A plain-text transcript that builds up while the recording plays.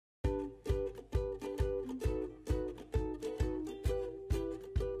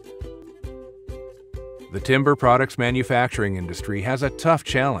The timber products manufacturing industry has a tough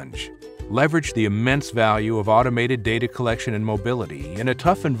challenge. Leverage the immense value of automated data collection and mobility in a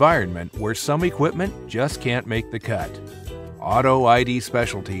tough environment where some equipment just can't make the cut. Auto-ID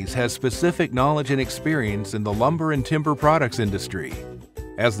Specialties has specific knowledge and experience in the lumber and timber products industry.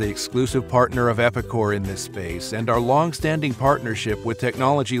 As the exclusive partner of Epicor in this space and our long-standing partnership with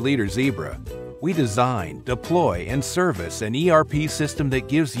technology leader Zebra, we design, deploy, and service an ERP system that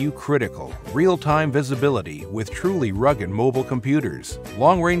gives you critical, real-time visibility with truly rugged mobile computers,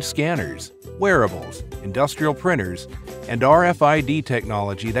 long-range scanners, wearables, industrial printers, and RFID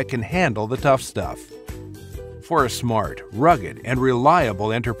technology that can handle the tough stuff. For a smart, rugged, and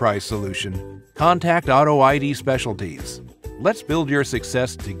reliable enterprise solution, contact Auto-ID Specialties. Let's build your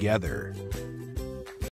success together.